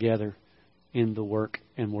rejoice together in the work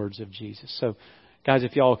and words of Jesus. So, guys,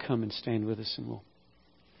 if y'all come and stand with us, and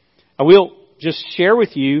I will just share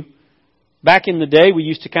with you, back in the day we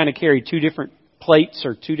used to kind of carry two different plates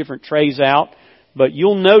or two different trays out, but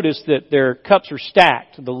you'll notice that their cups are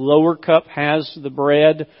stacked. The lower cup has the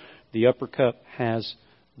bread, the upper cup has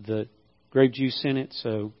the grape juice in it.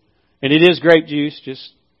 So, and it is grape juice,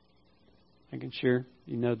 just making sure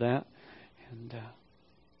you know that. And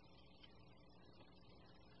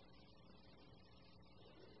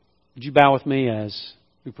would you bow with me as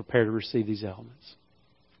we prepare to receive these elements?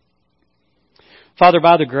 Father,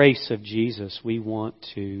 by the grace of Jesus, we want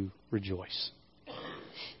to rejoice.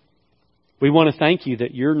 We want to thank You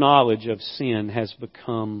that Your knowledge of sin has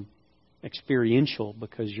become experiential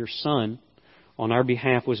because Your Son, on our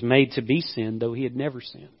behalf, was made to be sin, though He had never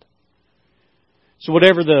sinned. So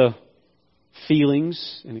whatever the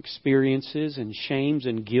feelings and experiences and shames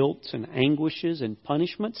and guilts and anguishes and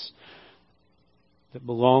punishments that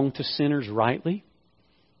belong to sinners rightly,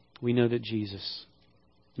 we know that Jesus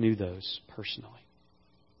knew those personally.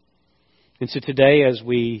 And so today, as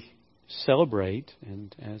we celebrate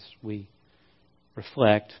and as we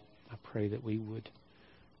reflect, I pray that we would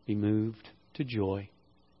be moved to joy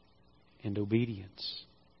and obedience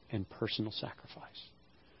and personal sacrifice.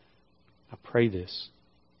 I pray this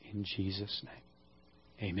in Jesus'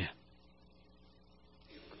 name. Amen.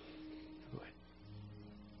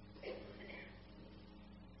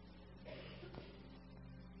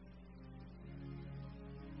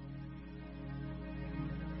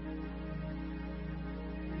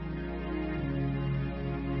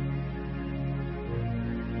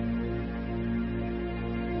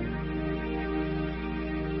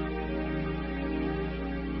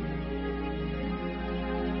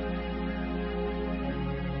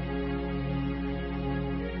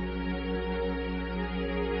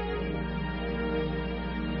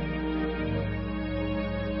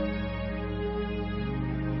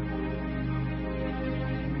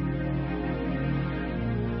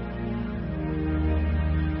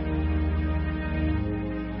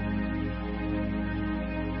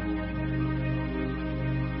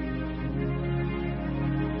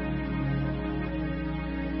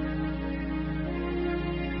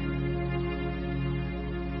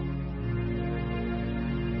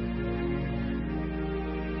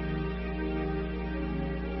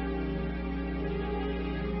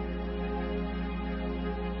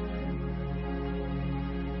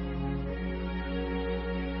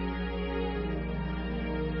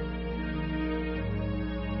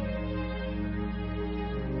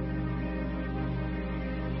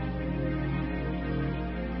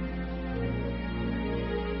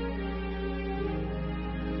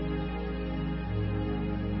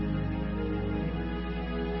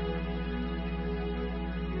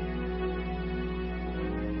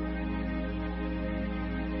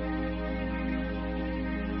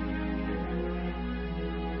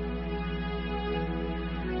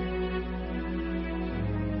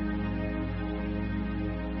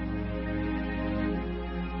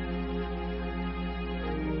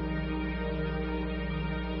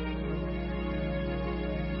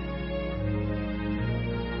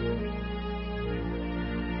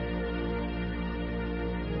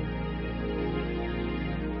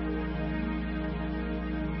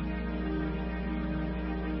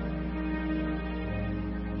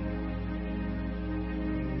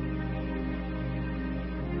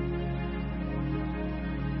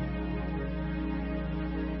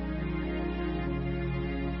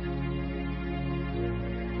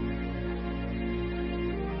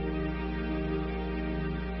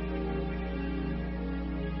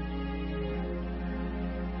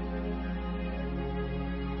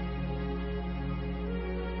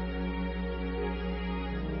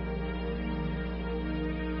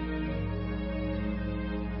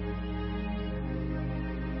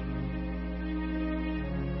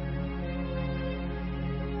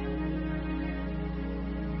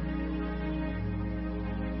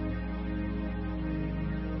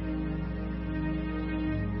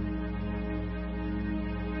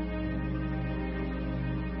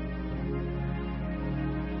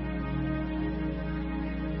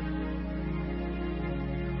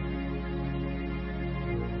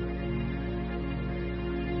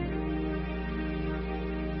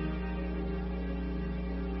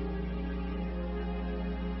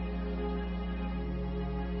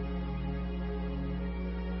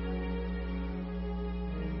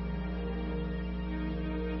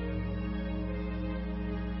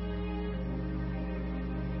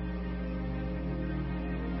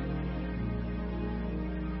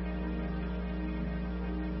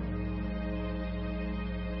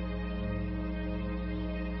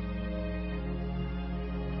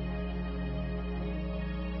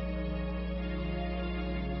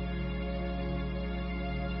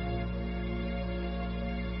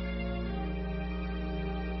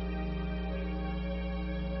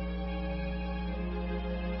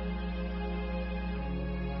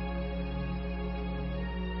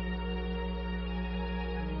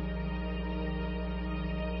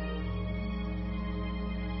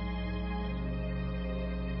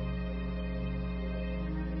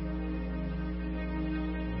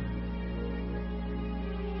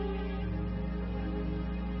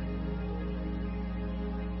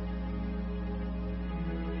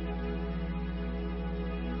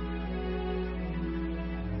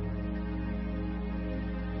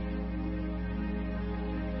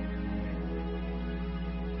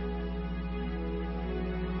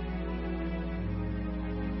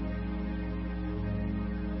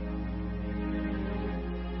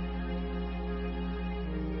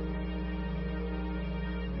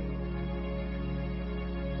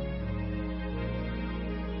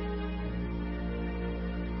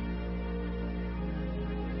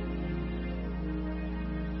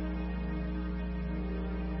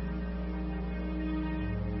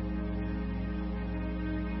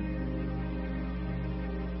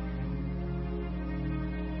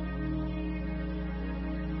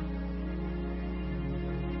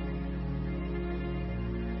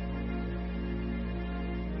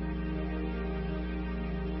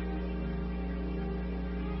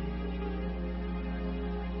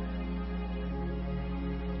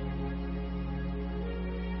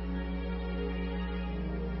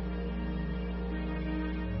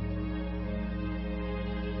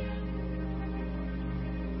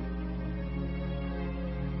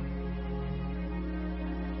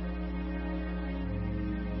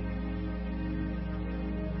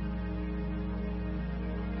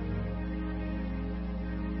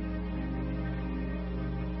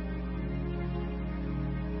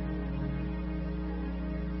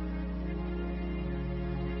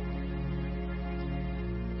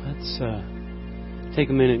 Let's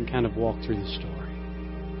take a minute and kind of walk through the story.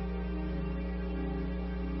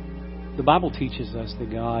 The Bible teaches us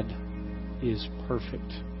that God is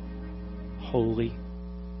perfect, holy,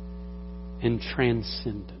 and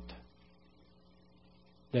transcendent.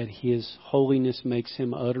 That His holiness makes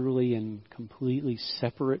Him utterly and completely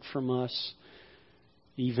separate from us,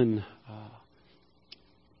 even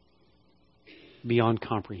beyond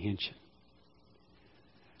comprehension.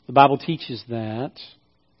 The Bible teaches that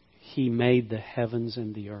He made the heavens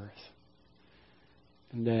and the earth.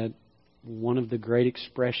 And that one of the great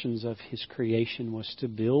expressions of His creation was to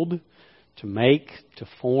build, to make, to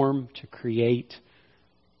form, to create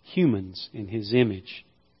humans in His image.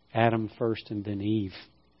 Adam first and then Eve.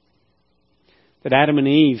 That Adam and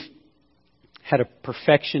Eve had a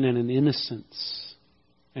perfection and an innocence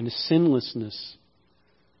and a sinlessness.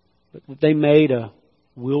 But they made a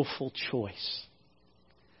willful choice,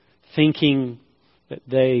 thinking that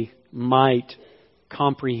they might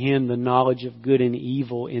comprehend the knowledge of good and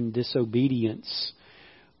evil in disobedience,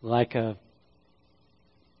 like an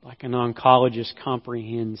oncologist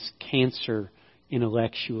comprehends cancer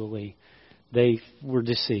intellectually. They were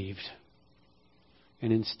deceived.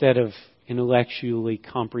 And instead of intellectually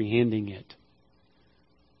comprehending it,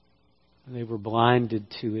 they were blinded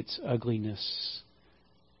to its ugliness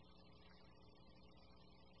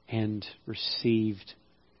and received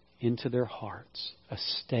into their hearts a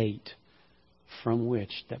state from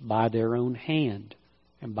which that by their own hand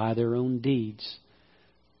and by their own deeds,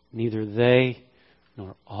 neither they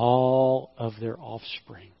nor all of their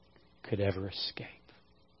offspring could ever escape.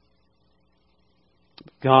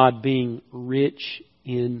 God, being rich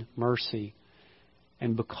in mercy,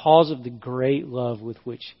 and because of the great love with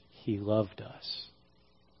which He loved us,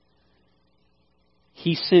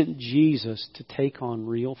 He sent Jesus to take on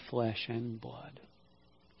real flesh and blood,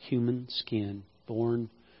 human skin, born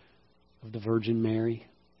of the Virgin Mary.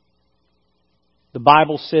 The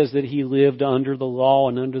Bible says that He lived under the law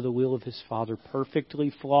and under the will of His Father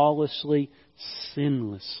perfectly, flawlessly,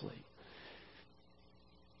 sinlessly,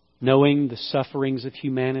 knowing the sufferings of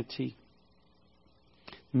humanity,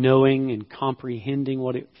 knowing and comprehending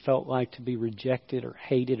what it felt like to be rejected or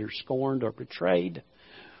hated or scorned or betrayed.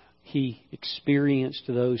 He experienced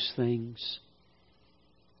those things.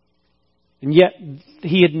 And yet,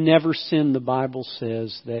 He had never sinned. The Bible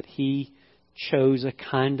says that He chose a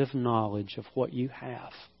kind of knowledge of what you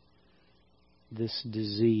have. This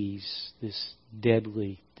disease, this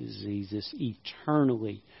deadly disease, this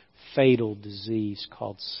eternally fatal disease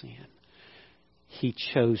called sin. He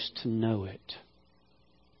chose to know it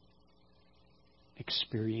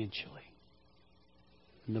experientially.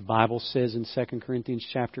 And the Bible says in 2 Corinthians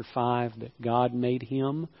chapter 5 that God made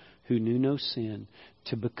Him who knew no sin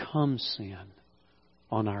to become sin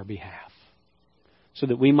on our behalf, so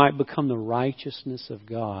that we might become the righteousness of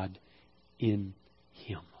God in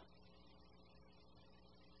Him.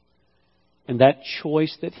 And that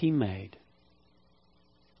choice that He made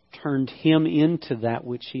turned Him into that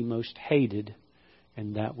which He most hated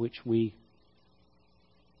and that which we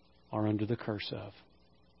are under the curse of.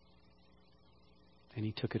 And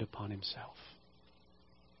He took it upon Himself.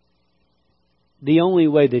 The only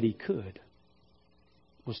way that He could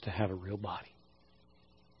was to have a real body.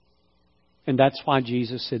 And that's why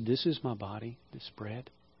Jesus said, "This is my body, this bread,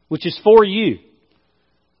 which is for you."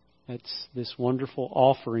 That's this wonderful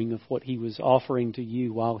offering of what He was offering to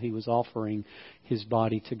you while He was offering His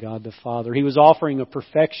body to God the Father. He was offering a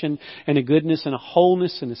perfection and a goodness and a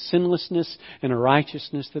wholeness and a sinlessness and a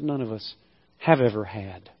righteousness that none of us have ever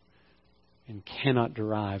had and cannot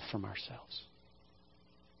derive from ourselves.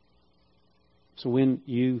 So when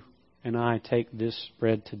you and I take this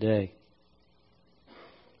bread today,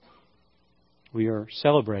 we are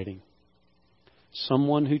celebrating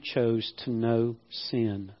someone who chose to know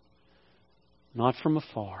sin, not from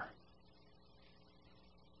afar,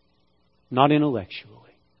 not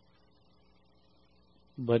intellectually,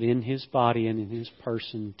 but in His body and in His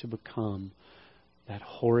person to become that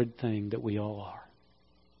horrid thing that we all are.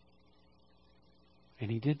 And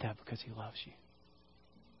He did that because He loves you.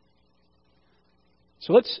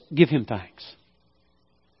 So let's give Him thanks.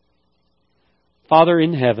 Father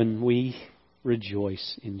in heaven, we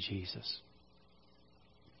rejoice in Jesus.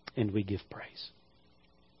 And we give praise.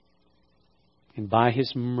 And by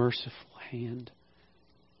His merciful hand,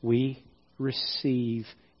 we receive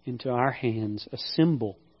into our hands a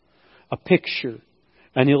symbol, a picture,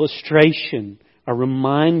 an illustration, a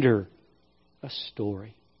reminder, a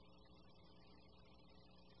story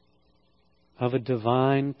of a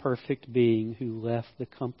divine, perfect being who left the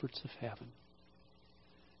comforts of heaven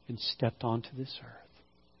and stepped onto this earth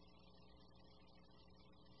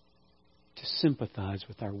to sympathize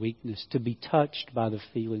with our weakness, to be touched by the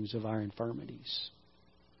feelings of our infirmities.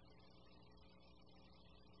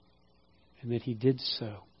 And that He did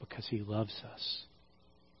so because He loves us.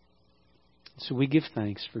 So we give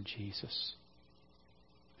thanks for Jesus,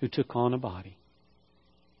 who took on a body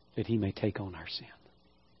that He may take on our sin.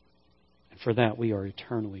 And for that we are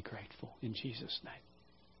eternally grateful in Jesus' name.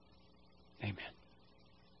 Amen.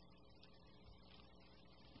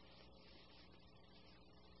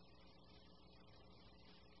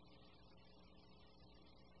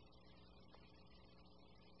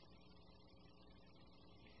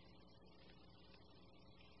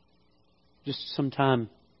 Just some time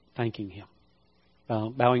thanking Him.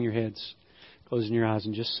 Bowing your heads, closing your eyes,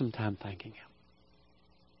 and just some time thanking Him.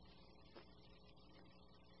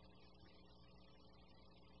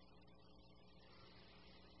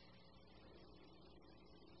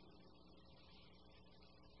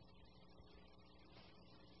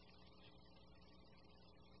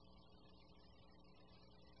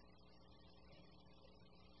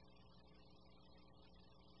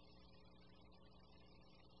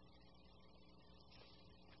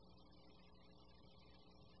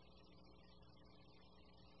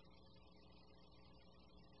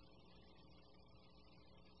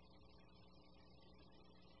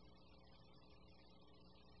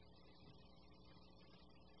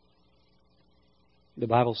 The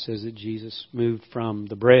Bible says that Jesus moved from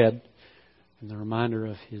the bread and the reminder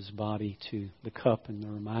of His body to the cup and the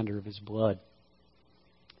reminder of His blood.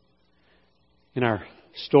 In our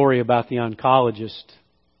story about the oncologist,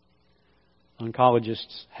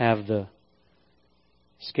 oncologists have the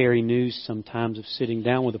scary news sometimes of sitting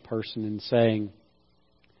down with a person and saying,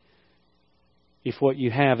 if what you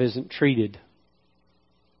have isn't treated,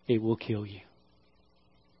 it will kill you.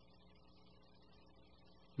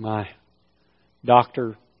 My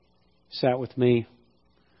doctor sat with me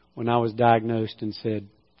when I was diagnosed and said,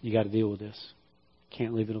 you got to deal with this.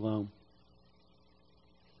 Can't leave it alone.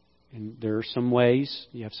 And there are some ways,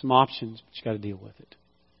 you have some options, but you got to deal with it.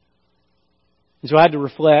 And so I had to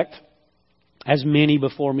reflect, as many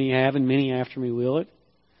before me have and many after me will it.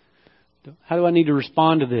 How do I need to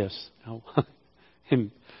respond to this? And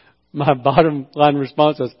my bottom line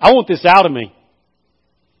response was, I want this out of me.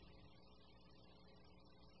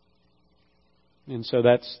 And so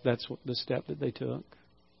that's what the step that they took.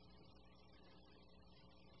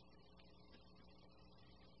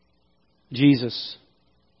 Jesus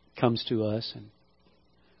comes to us and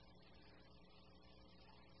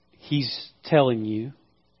He's telling you.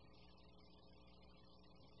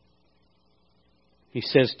 He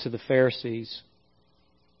says to the Pharisees,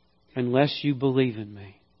 unless you believe in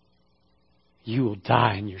me, you will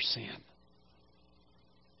die in your sin.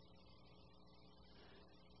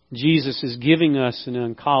 Jesus is giving us an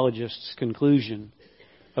oncologist's conclusion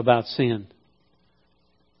about sin.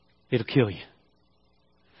 It'll kill you.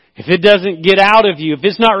 If it doesn't get out of you, if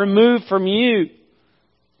it's not removed from you,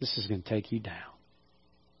 this is going to take you down.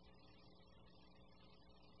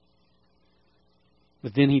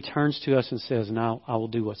 But then He turns to us and says, now I will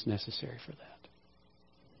do what's necessary for that.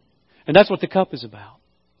 And that's what the cup is about.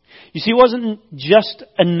 You see, it wasn't just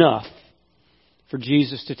enough for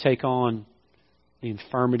Jesus to take on the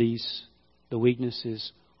infirmities, the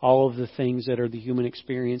weaknesses, all of the things that are the human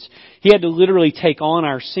experience. He had to literally take on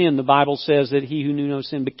our sin. The Bible says that He who knew no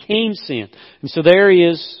sin became sin. And so there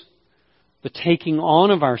is the taking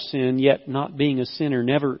on of our sin, yet not being a sinner,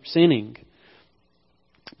 never sinning.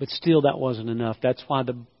 But still that wasn't enough. That's why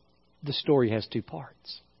the story has two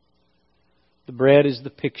parts. The bread is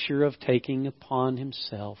the picture of taking upon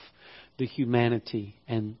Himself the humanity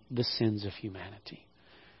and the sins of humanity.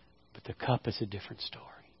 But the cup is a different story.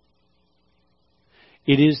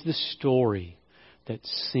 It is the story that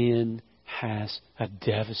sin has a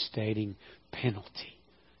devastating penalty,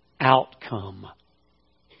 outcome.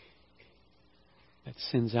 That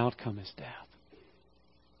sin's outcome is death.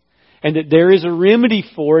 And that there is a remedy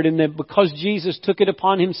for it, and that because Jesus took it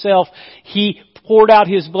upon Himself, He poured out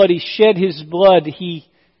His blood, He shed His blood, He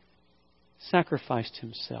sacrificed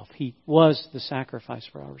Himself. He was the sacrifice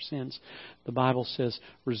for our sins. The Bible says,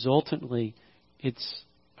 resultantly, it's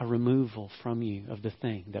a removal from you of the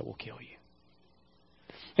thing that will kill you.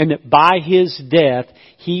 And that by His death,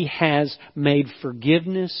 He has made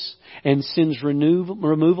forgiveness and sins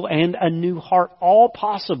removal and a new heart all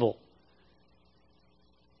possible.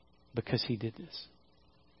 Because He did this.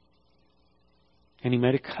 And He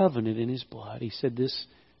made a covenant in His blood. He said, this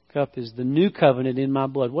cup is the new covenant in my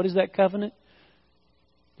blood. What is that covenant?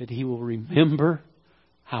 That He will remember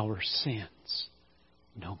our sins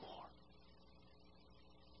no more.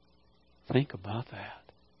 Think about that.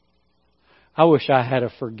 I wish I had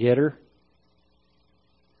a forgetter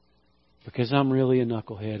because I'm really a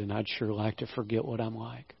knucklehead and I'd sure like to forget what I'm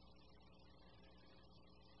like.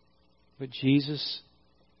 But Jesus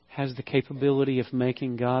has the capability of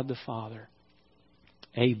making God the Father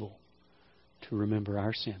able to remember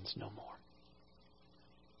our sins no more.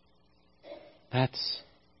 That's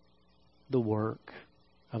the work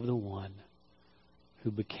of the one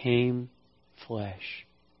who became flesh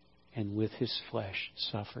and with His flesh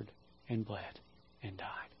suffered and bled and died.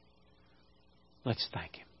 Let's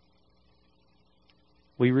thank Him.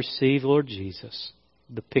 We receive, Lord Jesus,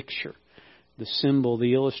 the picture, the symbol,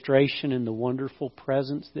 the illustration, and the wonderful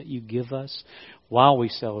presence that You give us while we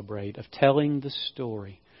celebrate of telling the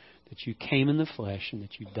story that You came in the flesh and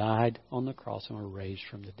that You died on the cross and were raised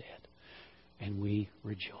from the dead. And we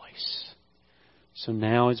rejoice. So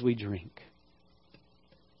now as we drink,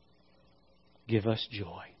 give us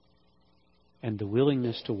joy and the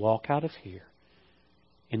willingness to walk out of here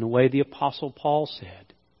in the way the Apostle Paul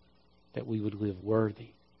said, that we would live worthy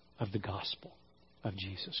of the gospel of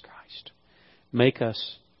Jesus Christ. Make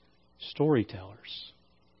us storytellers.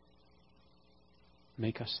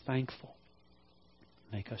 Make us thankful.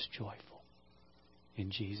 Make us joyful.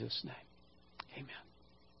 In Jesus' name, amen.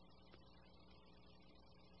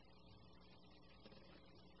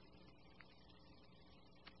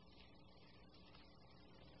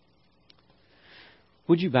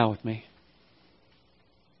 Would you bow with me?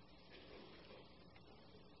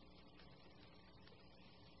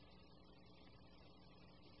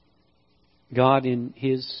 God, in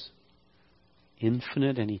His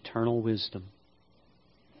infinite and eternal wisdom,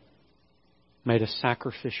 made a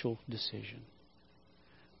sacrificial decision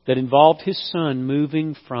that involved His Son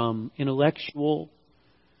moving from intellectual,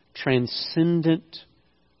 transcendent,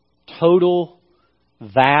 total,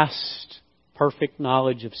 vast, perfect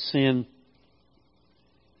knowledge of sin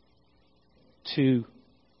to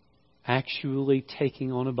actually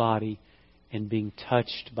taking on a body and being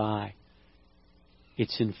touched by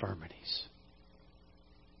its infirmities.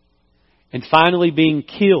 And finally being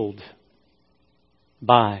killed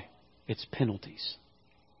by its penalties.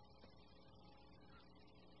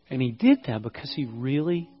 And He did that because He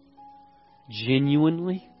really,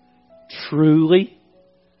 genuinely, truly,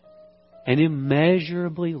 and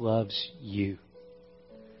immeasurably loves you.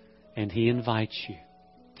 And He invites you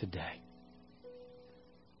today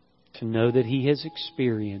to know that He has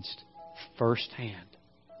experienced firsthand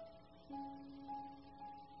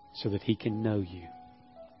so that He can know you,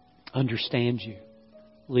 understand you,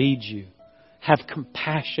 lead you, have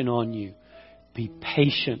compassion on you, be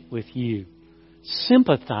patient with you,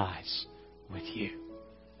 sympathize with you,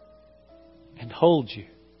 and hold you.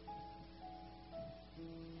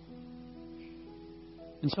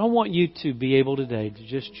 And so I want you to be able today to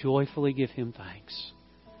just joyfully give Him thanks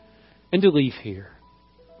and to leave here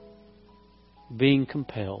being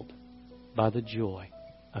compelled by the joy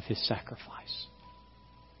of His sacrifice.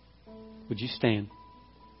 Would you stand?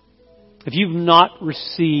 If you've not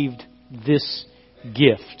received this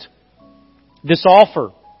gift, this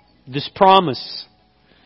offer, this promise,